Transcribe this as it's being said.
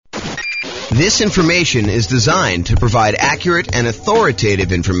This information is designed to provide accurate and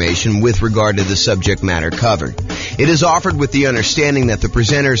authoritative information with regard to the subject matter covered. It is offered with the understanding that the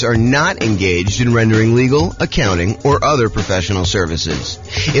presenters are not engaged in rendering legal, accounting, or other professional services.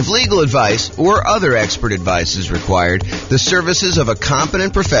 If legal advice or other expert advice is required, the services of a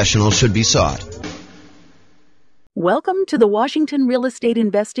competent professional should be sought. Welcome to the Washington Real Estate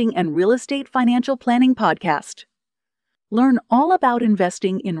Investing and Real Estate Financial Planning Podcast. Learn all about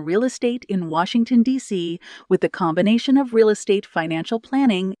investing in real estate in Washington, D.C. with the combination of real estate financial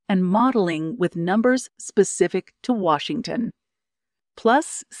planning and modeling with numbers specific to Washington.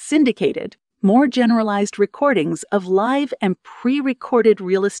 Plus, syndicated, more generalized recordings of live and pre-recorded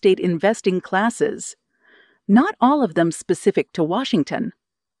real estate investing classes, not all of them specific to Washington.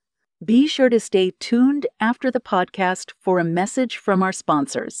 Be sure to stay tuned after the podcast for a message from our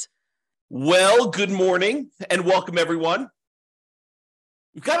sponsors. Well, good morning and welcome, everyone.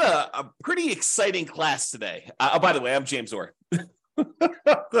 We've got a pretty exciting class today. By the way, I'm James Orr.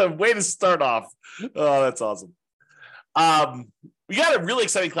 The way to start off. Oh, that's awesome. We got a really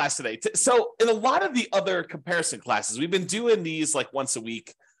exciting class today. So in a lot of the other comparison classes, we've been doing these like once a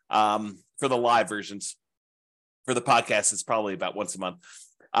week for the live versions. For the podcast, it's probably about once a month.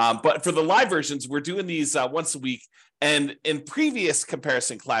 But for the live versions, we're doing these once a week. And in previous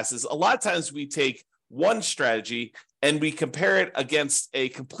comparison classes, a lot of times we take one strategy and we compare it against a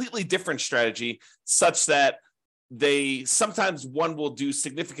completely different strategy such that sometimes one will do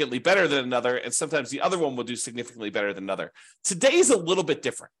significantly better than another, and sometimes the other one will do significantly better than another. Today is a little bit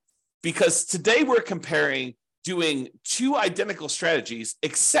different because today we're comparing doing two identical strategies,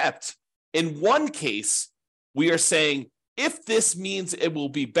 except in one case, we are saying, if this means it will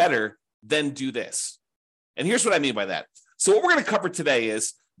be better, then do this. And here's what I mean by that. So what we're going to cover today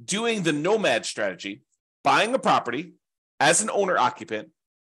is doing the nomad strategy, buying a property as an owner-occupant,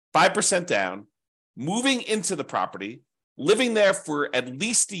 5% down, moving into the property, living there for at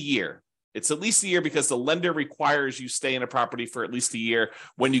least a year. It's at least a year because the lender requires you stay in a property for at least a year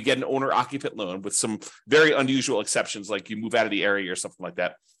when you get an owner-occupant loan, with some very unusual exceptions, like you move out of the area or something like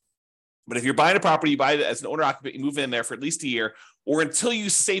that. But if you're buying a property, you buy it as an owner-occupant, you move in there for at least a year or until you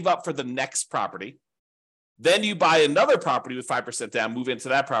save up for the next property. Then you buy another property with 5% down, move into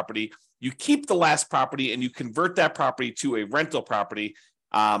that property. You keep the last property and you convert that property to a rental property.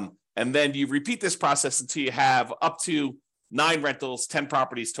 And then you repeat this process until you have up to 9 rentals, 10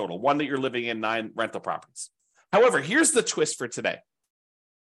 properties total, one that you're living in, 9 rental properties. However, here's the twist for today.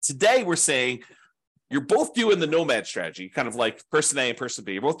 Today, we're saying you're both doing the nomad strategy, kind of like person A and person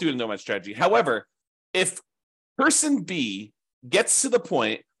B. You're both doing the nomad strategy. However, if person B gets to the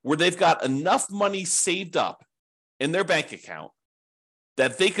point where they've got enough money saved up in their bank account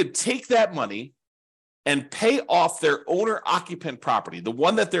that they could take that money and pay off their owner-occupant property, the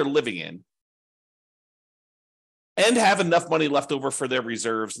one that they're living in, and have enough money left over for their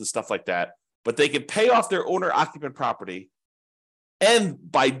reserves and stuff like that, but they can pay off their owner-occupant property. And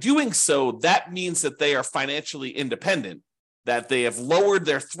by doing so, that means that they are financially independent, that they have lowered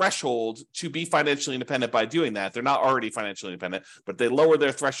their threshold to be financially independent by doing that. They're not already financially independent, but they lower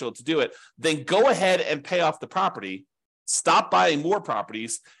their threshold to do it. Then go ahead and pay off the property, stop buying more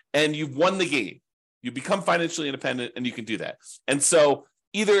properties, and you've won the game. You become financially independent and you can do that. And so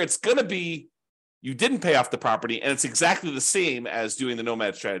either it's going to be you didn't pay off the property and it's exactly the same as doing the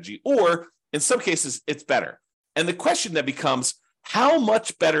nomad strategy, or in some cases, it's better. And the question that becomes, how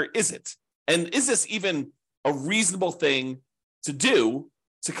much better is it? And is this even a reasonable thing to do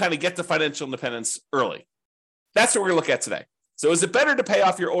to kind of get to financial independence early? That's what we're going to look at today. So is it better to pay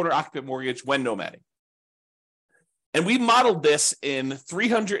off your owner-occupant mortgage when nomading? And we modeled this in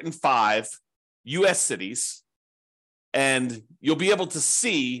 305 U.S. cities, and you'll be able to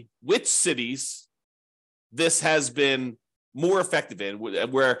see which cities this has been more effective in,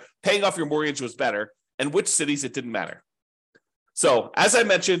 where paying off your mortgage was better, and which cities it didn't matter. So, as I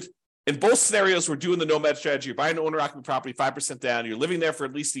mentioned, in both scenarios, we're doing the nomad strategy. You're buying an owner-occupant property, 5% down. You're living there for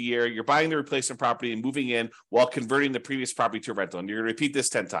at least a year. You're buying the replacement property and moving in while converting the previous property to a rental. And you're going to repeat this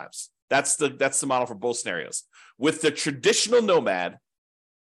 10 times. That's the model for both scenarios. With the traditional nomad,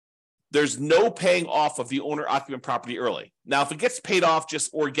 there's no paying off of the owner-occupant property early. Now, if it gets paid off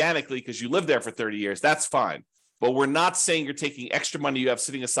just organically because you lived there for 30 years, that's fine. But we're not saying you're taking extra money you have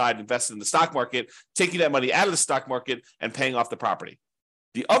sitting aside, invested in the stock market, taking that money out of the stock market and paying off the property.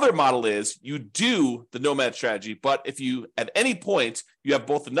 The other model is you do the nomad strategy, but if you, at any point, you have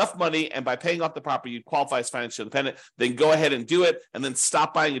both enough money and by paying off the property, you qualify as financially independent, then go ahead and do it and then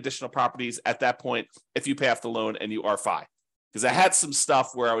stop buying additional properties at that point if you pay off the loan and you are fine. Because I had some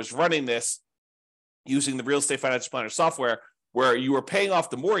stuff where I was running this using the real estate financial planner software where you were paying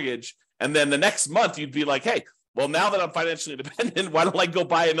off the mortgage And then the next month you'd be like, hey, well, now that I'm financially independent, why don't I go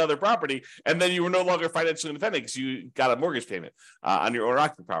buy another property? And then you were no longer financially independent because you got a mortgage payment on your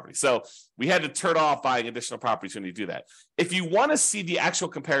owner-occupant property. So we had to turn off buying additional properties when you do that. If you want to see the actual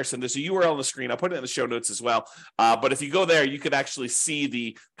comparison, there's a URL on the screen. I'll put it in the show notes as well. But if you go there, you could actually see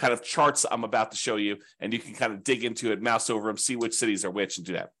the kind of charts I'm about to show you, and you can kind of dig into it, mouse over them, see which cities are which, and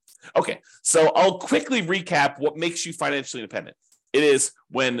do that. Okay, so I'll quickly recap what makes you financially independent. It is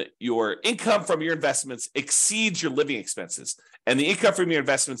when your income from your investments exceeds your living expenses. And the income from your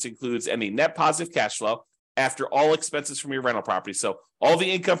investments includes any net positive cash flow after all expenses from your rental property. So all the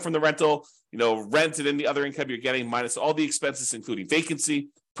income from the rental, rent and any other income you're getting minus all the expenses, including vacancy,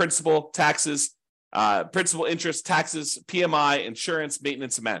 principal, taxes, principal, interest, taxes, PMI, insurance,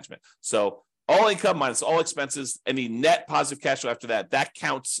 maintenance, and management. So all income minus all expenses, any net positive cash flow after that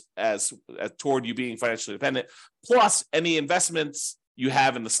counts as toward you being financially independent, plus any investments you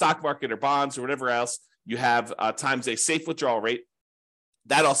have in the stock market or bonds or whatever else you have times a safe withdrawal rate.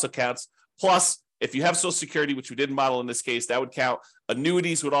 That also counts. Plus, if you have Social Security, which we didn't model in this case, that would count.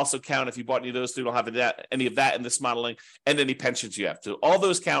 Annuities would also count if you bought any of those. We don't have any of that in this modeling, and any pensions you have. So all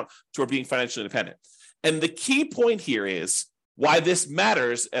those count toward being financially independent. And the key point here is why this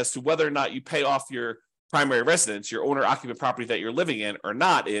matters as to whether or not you pay off your primary residence, your owner-occupant property that you're living in or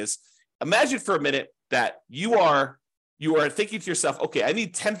not, is imagine for a minute that you are thinking to yourself, okay, I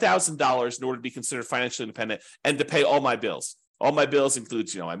need $10,000 in order to be considered financially independent and to pay all my bills. All my bills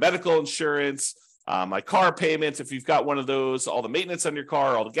includes, my medical insurance, my car payments, if you've got one of those, all the maintenance on your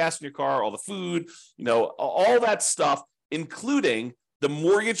car, all the gas in your car, all the food, all that stuff, including the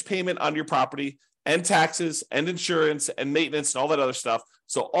mortgage payment on your property and taxes and insurance and maintenance and all that other stuff.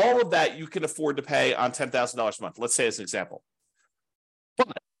 So all of that you can afford to pay on $10,000 a month, let's say as an example.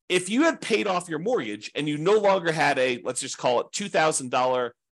 But if you had paid off your mortgage and you no longer had let's just call it $2,000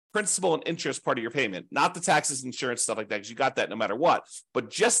 principal and interest part of your payment, not the taxes, insurance, stuff like that, because you got that no matter what,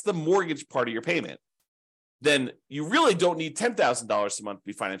 but just the mortgage part of your payment, then you really don't need $10,000 a month to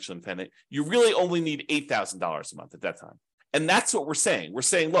be financially independent. You really only need $8,000 a month at that time. And that's what we're saying. We're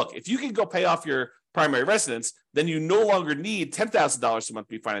saying, look, if you can go pay off your primary residence, then you no longer need $10,000 a month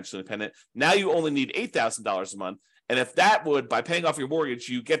to be financially independent. Now you only need $8,000 a month. And if that would, by paying off your mortgage,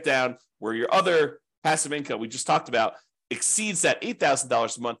 you get down where your other passive income we just talked about exceeds that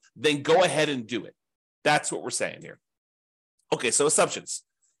 $8,000 a month, then go ahead and do it. That's what we're saying here. Okay, so assumptions.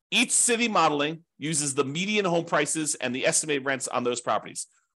 Each city modeling uses the median home prices and the estimated rents on those properties.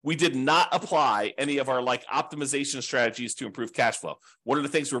 We did not apply any of our optimization strategies to improve cash flow. One of the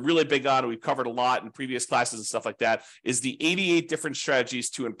things we're really big on, and we've covered a lot in previous classes and stuff like that, is the 88 different strategies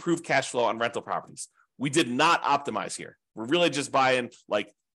to improve cash flow on rental properties. We did not optimize here. We're really just buying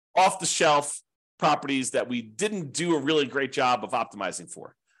off the shelf properties that we didn't do a really great job of optimizing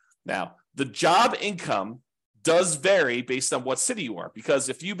for. Now, the job income does vary based on what city you are, because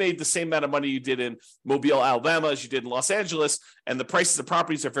if you made the same amount of money you did in Mobile, Alabama as you did in Los Angeles, and the prices of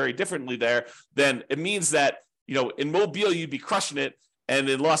properties are very differently there, then it means that, in Mobile, you'd be crushing it, and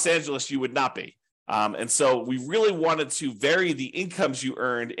in Los Angeles, you would not be. And so we really wanted to vary the incomes you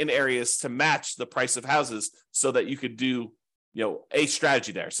earned in areas to match the price of houses so that you could do, a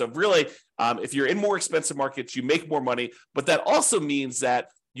strategy there. So really, if you're in more expensive markets, you make more money, but that also means that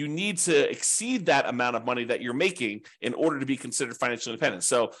you need to exceed that amount of money that you're making in order to be considered financially independent.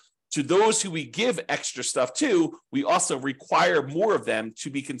 So to those who we give extra stuff to, we also require more of them to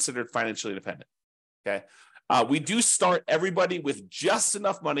be considered financially independent. Okay. We do start everybody with just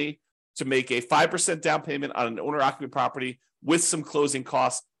enough money to make a 5% down payment on an owner-occupant property with some closing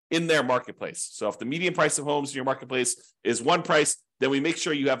costs in their marketplace. So if the median price of homes in your marketplace is one price, then we make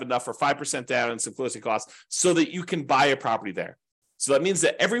sure you have enough for 5% down and some closing costs so that you can buy a property there. So that means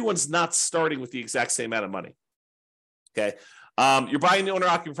that everyone's not starting with the exact same amount of money. Okay. You're buying the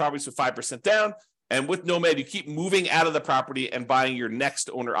owner-occupant properties with 5% down, and with Nomad, you keep moving out of the property and buying your next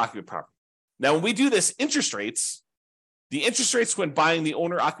owner-occupant property. Now, when we do this, the interest rates when buying the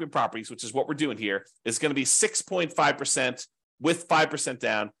owner-occupant properties, which is what we're doing here, is going to be 6.5% with 5%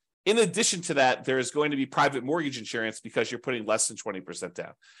 down. In addition to that, there is going to be private mortgage insurance because you're putting less than 20%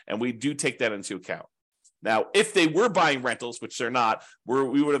 down. And we do take that into account. Now, if they were buying rentals, which they're not,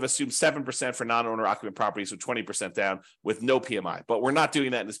 we would have assumed 7% for non-owner occupant properties with 20% down with no PMI. But we're not doing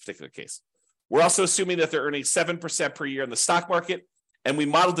that in this particular case. We're also assuming that they're earning 7% per year in the stock market. And we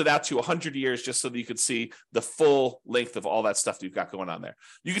modeled it out to 100 years just so that you could see the full length of all that stuff that you've got going on there.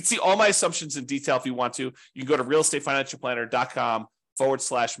 You can see all my assumptions in detail if you want to. You can go to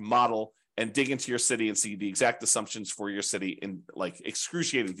realestatefinancialplanner.com/model and dig into your city and see the exact assumptions for your city in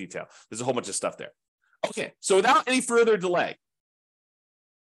excruciating detail. There's a whole bunch of stuff there. Okay, so without any further delay,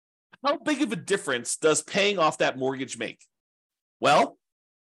 how big of a difference does paying off that mortgage make? Well,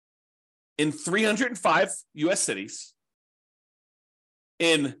 in 305 US cities,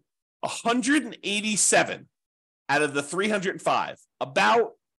 in 187 out of the 305,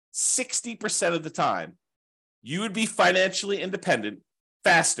 about 60% of the time, you would be financially independent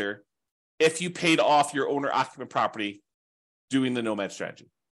faster if you paid off your owner-occupant property doing the nomad strategy.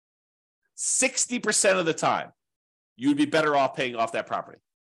 60% of the time, you would be better off paying off that property.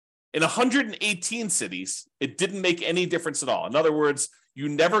 In 118 cities, it didn't make any difference at all. In other words, you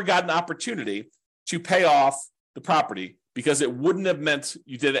never got an opportunity to pay off the property because it wouldn't have meant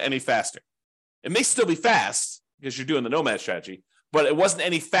you did it any faster. It may still be fast because you're doing the nomad strategy, but it wasn't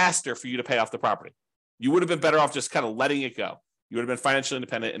any faster for you to pay off the property. You would have been better off just kind of letting it go. You would have been financially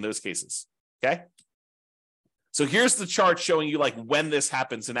independent in those cases, okay? So here's the chart showing you like when this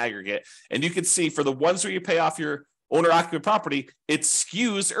happens in aggregate. And you can see for the ones where you pay off your owner-occupant property, it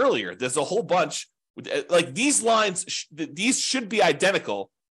skews earlier. There's a whole bunch. Like these lines, these should be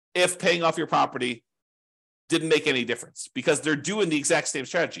identical if paying off your property didn't make any difference because they're doing the exact same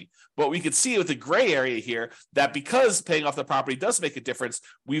strategy. But we could see with the gray area here that because paying off the property does make a difference,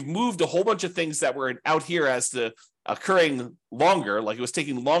 we've moved a whole bunch of things that were out here as to occurring longer, like it was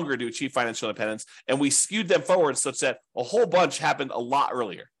taking longer to achieve financial independence, and we skewed them forward such that a whole bunch happened a lot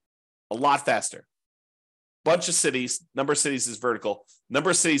earlier, a lot faster. Bunch of cities, number of cities is vertical, number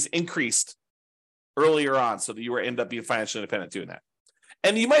of cities increased earlier on so that you end up being financially independent doing that.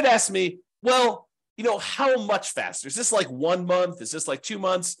 And you might ask me, well, how much faster? Is this like 1 month? Is this like 2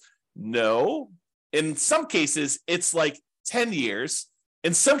 months? No. In some cases, it's like 10 years.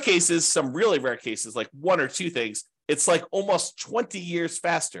 In some cases, some really rare cases, like 1 or 2 things, it's like almost 20 years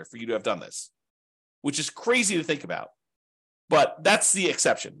faster for you to have done this, which is crazy to think about. But that's the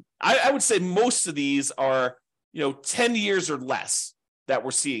exception. I would say most of these are, 10 years or less that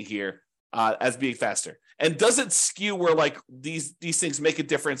we're seeing here as being faster. And does it skew where like these things make a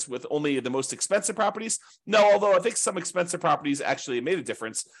difference with only the most expensive properties? No, although I think some expensive properties actually made a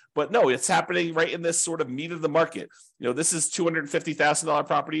difference. But no, it's happening right in this sort of meat of the market. This is $250,000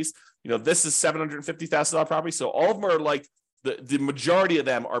 properties. This is $750,000 properties. So all of them are like the majority of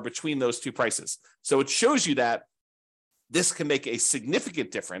them are between those two prices. So it shows you that this can make a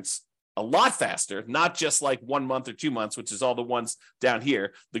significant difference a lot faster, not just like 1 month or 2 months, which is all the ones down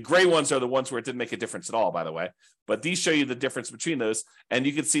here. The gray ones are the ones where it didn't make a difference at all, by the way. But these show you the difference between those. And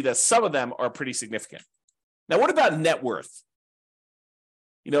you can see that some of them are pretty significant. Now, what about net worth?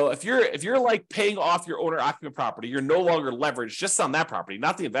 If you're like paying off your owner-occupant property, you're no longer leveraged just on that property,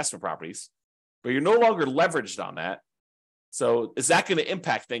 not the investment properties, but you're no longer leveraged on that. So is that going to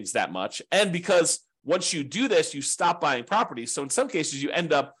impact things that much? And because once you do this, you stop buying properties. So in some cases, you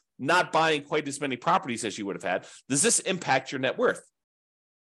end up not buying quite as many properties as you would have had. Does this impact your net worth?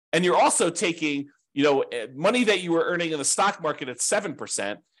 And you're also taking, money that you were earning in the stock market at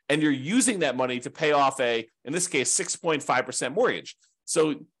 7%, and you're using that money to pay off in this case, 6.5% mortgage.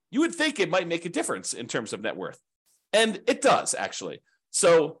 So you would think it might make a difference in terms of net worth. And it does, actually.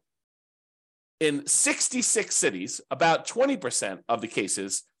 So in 66 cities, about 20% of the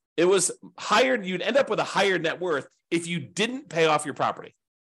cases, it was higher. You'd end up with a higher net worth if you didn't pay off your property.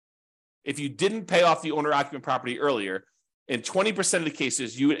 If you didn't pay off the owner-occupant property earlier, in 20% of the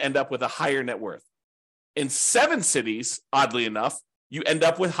cases, you would end up with a higher net worth. In 7 cities, oddly enough, you end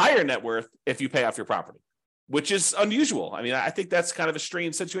up with higher net worth if you pay off your property, which is unusual. I mean, I think that's kind of a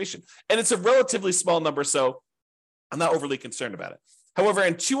strange situation. And it's a relatively small number, so I'm not overly concerned about it. However,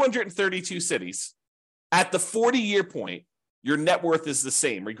 in 232 cities, at the 40-year point, your net worth is the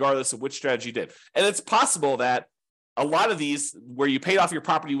same, regardless of which strategy you did. And it's possible that a lot of these where you paid off your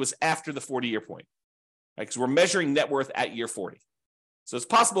property was after the 40-year point, right? Because we're measuring net worth at year 40. So it's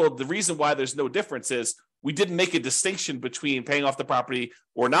possible the reason why there's no difference is we didn't make a distinction between paying off the property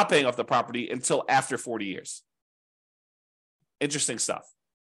or not paying off the property until after 40 years. Interesting stuff.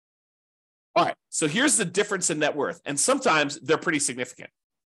 All right, so here's the difference in net worth. And sometimes they're pretty significant.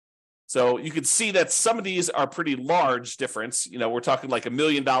 So you can see that some of these are pretty large difference. We're talking like $1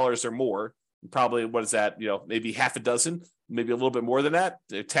 million or more. Probably, what is that? Maybe half a dozen, maybe a little bit more than that,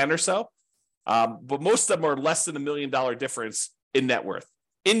 10 or so. But most of them are less than $1 million difference in net worth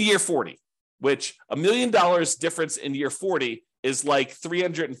in year 40, which $1 million difference in year 40 is like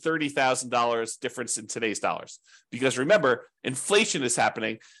 $330,000 difference in today's dollars. Because remember, inflation is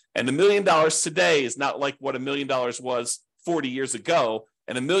happening, and $1 million today is not like what $1 million was 40 years ago,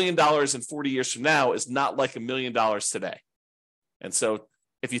 and $1 million in 40 years from now is not like $1 million today. And so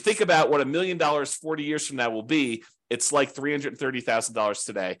if you think about what $1 million 40 years from now will be, it's like $330,000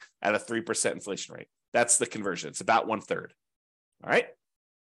 today at a 3% inflation rate. That's the conversion. It's about 1/3. All right.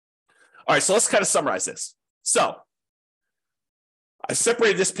 All right, so let's kind of summarize this. So I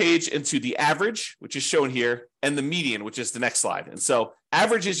separated this page into the average, which is shown here, and the median, which is the next slide. And so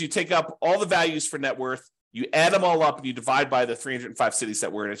average is you take up all the values for net worth, you add them all up, and you divide by the 305 cities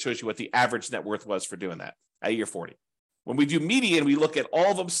that we're in. It shows you what the average net worth was for doing that at year 40. When we do median, we look at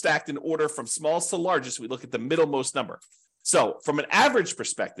all of them stacked in order from smallest to largest. We look at the middlemost number. So from an average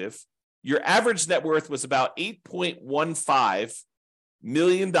perspective, your average net worth was about $8.15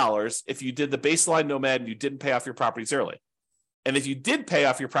 million if you did the baseline nomad and you didn't pay off your properties early. And if you did pay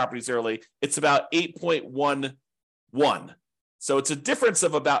off your properties early, it's about 8.11. So it's a difference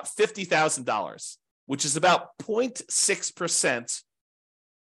of about $50,000, which is about 0.6%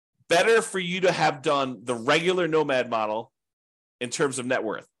 better for you to have done the regular nomad model in terms of net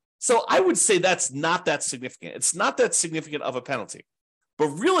worth. So I would say that's not that significant. It's not that significant of a penalty. But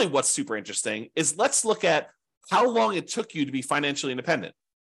really what's super interesting is let's look at how long it took you to be financially independent.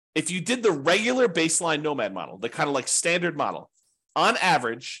 If you did the regular baseline nomad model, the kind of like standard model, on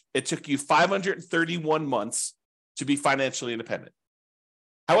average, it took you 531 months to be financially independent.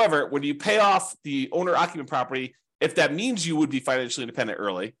 However, when you pay off the owner-occupant property, if that means you would be financially independent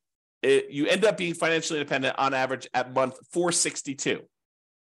early, you end up being financially independent on average at month 462.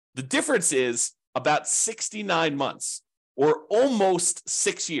 The difference is about 69 months or almost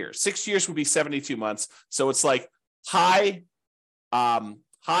 6 years. 6 years would be 72 months. So it's like high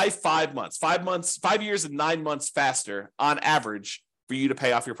 5 months, 5 years and 9 months faster on average for you to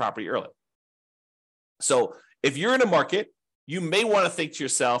pay off your property early. So if you're in a market, you may want to think to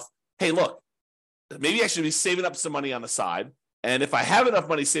yourself, hey, look, maybe I should be saving up some money on the side. And if I have enough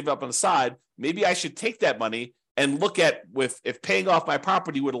money saved up on the side, maybe I should take that money and look at if paying off my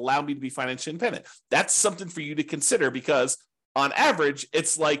property would allow me to be financially independent. That's something for you to consider because on average,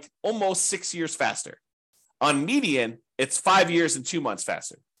 it's like almost 6 years faster. On median, it's 5 years and 2 months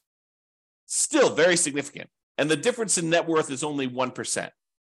faster. Still very significant. And the difference in net worth is only 1%.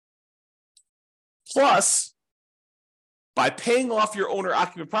 Plus, by paying off your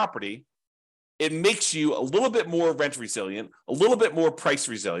owner-occupant property, it makes you a little bit more rent resilient, a little bit more price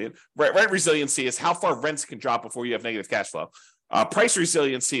resilient. Rent resiliency is how far rents can drop before you have negative cash flow. Price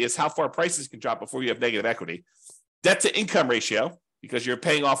resiliency is how far prices can drop before you have negative equity. Debt to income ratio, because you're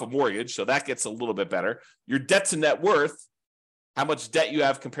paying off a mortgage, so that gets a little bit better. Your debt to net worth, how much debt you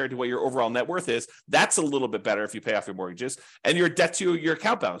have compared to what your overall net worth is, that's a little bit better if you pay off your mortgages. And your debt to your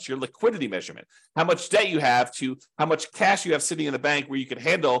account balance, your liquidity measurement, how much debt you have to how much cash you have sitting in the bank where you can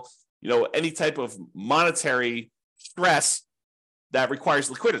handle any type of monetary stress that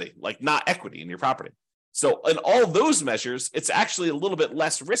requires liquidity, like not equity in your property. So in all those measures, it's actually a little bit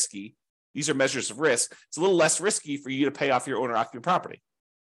less risky. These are measures of risk. It's a little less risky for you to pay off your owner-occupant property.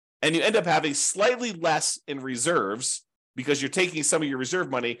 And you end up having slightly less in reserves because you're taking some of your reserve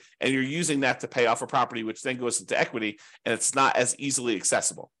money and you're using that to pay off a property, which then goes into equity, and it's not as easily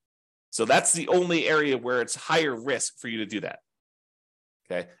accessible. So that's the only area where it's higher risk for you to do that.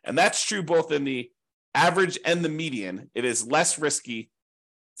 Okay, and that's true both in the average and the median. It is less risky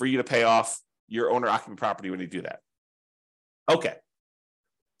for you to pay off your owner-occupant property when you do that. Okay,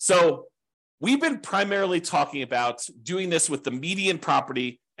 so we've been primarily talking about doing this with the median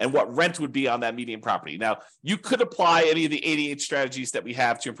property and what rent would be on that median property. Now, you could apply any of the 88 strategies that we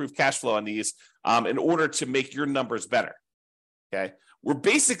have to improve cash flow on these in order to make your numbers better. Okay, we're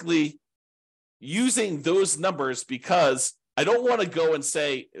basically using those numbers because I don't want to go and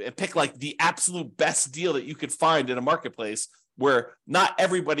say and pick like the absolute best deal that you could find in a marketplace where not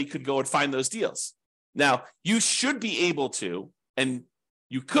everybody could go and find those deals. Now, you should be able to, and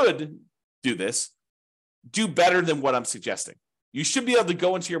you could do this, do better than what I'm suggesting. You should be able to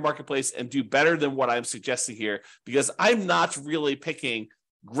go into your marketplace and do better than what I'm suggesting here because I'm not really picking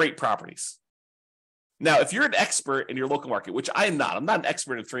great properties. Now, if you're an expert in your local market, which I'm not an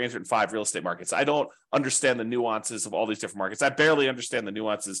expert in 305 real estate markets. I don't understand the nuances of all these different markets. I barely understand the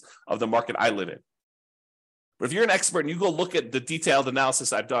nuances of the market I live in. But if you're an expert and you go look at the detailed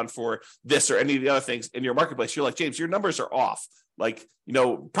analysis I've done for this or any of the other things in your marketplace, you're like, James, your numbers are off. Like,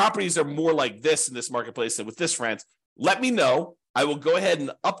 properties are more like this in this marketplace than with this rent. Let me know. I will go ahead and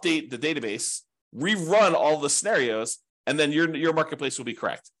update the database, rerun all the scenarios, and then your marketplace will be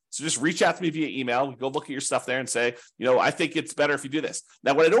correct. So just reach out to me via email. Go look at your stuff there and say, I think it's better if you do this.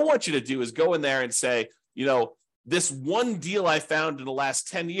 Now, what I don't want you to do is go in there and say, this one deal I found in the last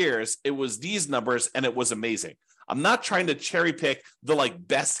 10 years, it was these numbers and it was amazing. I'm not trying to cherry pick the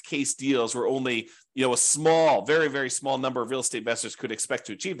best case deals where only, a small, very, very small number of real estate investors could expect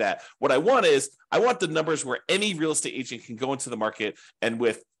to achieve that. What I want the numbers where any real estate agent can go into the market and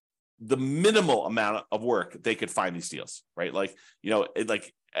with the minimal amount of work, they could find these deals, right?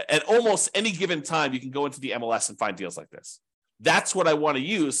 At almost any given time, you can go into the MLS and find deals like this. That's what I want to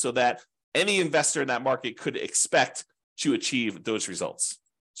use so that any investor in that market could expect to achieve those results.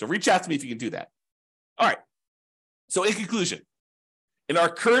 So reach out to me if you can do that. All right. So in conclusion, in our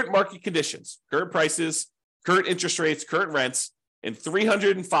current market conditions, current prices, current interest rates, current rents in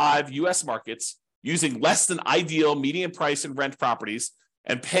 305 U.S. markets, using less than ideal median price and rent properties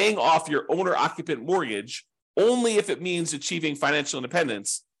and paying off your owner-occupant mortgage only if it means achieving financial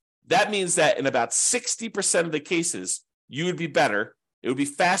independence, that means that in about 60% of the cases, you would be better. It would be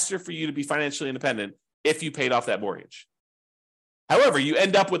faster for you to be financially independent if you paid off that mortgage. However, you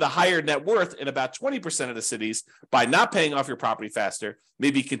end up with a higher net worth in about 20% of the cities by not paying off your property faster,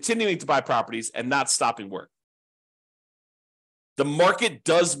 maybe continuing to buy properties and not stopping work. The market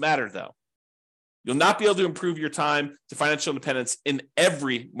does matter, though. You'll not be able to improve your time to financial independence in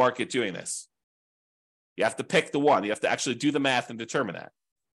every market doing this. You have to pick the one. You have to actually do the math and determine that.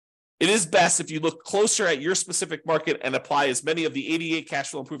 It is best if you look closer at your specific market and apply as many of the 88 cash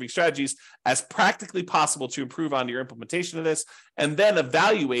flow improving strategies as practically possible to improve on your implementation of this, and then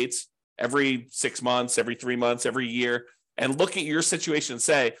evaluate every 6 months, every 3 months, every year, and look at your situation and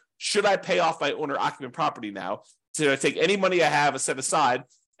say, should I pay off my owner-occupant property now? Should I take any money I have and set aside?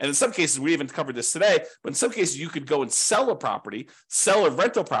 And in some cases, we even covered this today, but in some cases, you could go and sell a property, sell a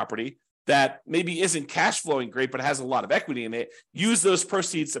rental property that maybe isn't cash flowing great, but has a lot of equity in it. Use those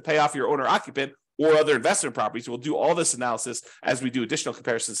proceeds to pay off your owner-occupant or other investment properties. We'll do all this analysis as we do additional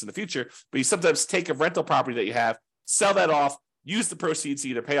comparisons in the future. But you sometimes take a rental property that you have, sell that off, use the proceeds to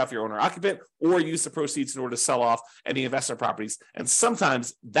either pay off your owner-occupant or use the proceeds in order to sell off any investment properties. And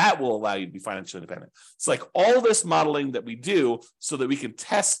sometimes that will allow you to be financially independent. It's like all this modeling that we do so that we can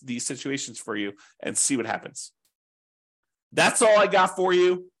test these situations for you and see what happens. That's all I got for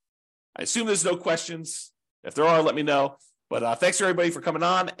you. I assume there's no questions. If there are, let me know. But thanks everybody for coming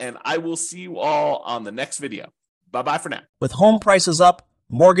on, and I will see you all on the next video. Bye-bye for now. With home prices up,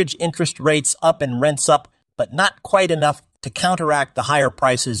 mortgage interest rates up, and rents up, but not quite enough to counteract the higher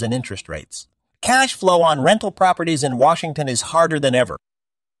prices and interest rates. Cash flow on rental properties in Washington is harder than ever.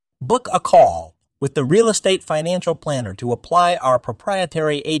 Book a call with the Real Estate Financial Planner to apply our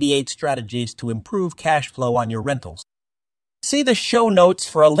proprietary 88 strategies to improve cash flow on your rentals. See the show notes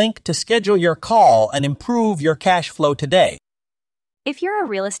for a link to schedule your call and improve your cash flow today. If you're a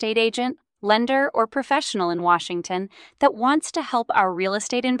real estate agent, lender, or professional in Washington that wants to help our real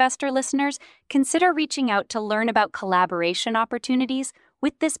estate investor listeners, consider reaching out to learn about collaboration opportunities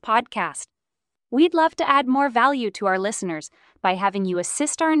with this podcast. We'd love to add more value to our listeners by having you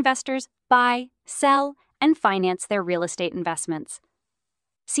assist our investors buy, sell, and finance their real estate investments.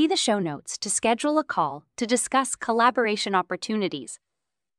 See the show notes to schedule a call to discuss collaboration opportunities.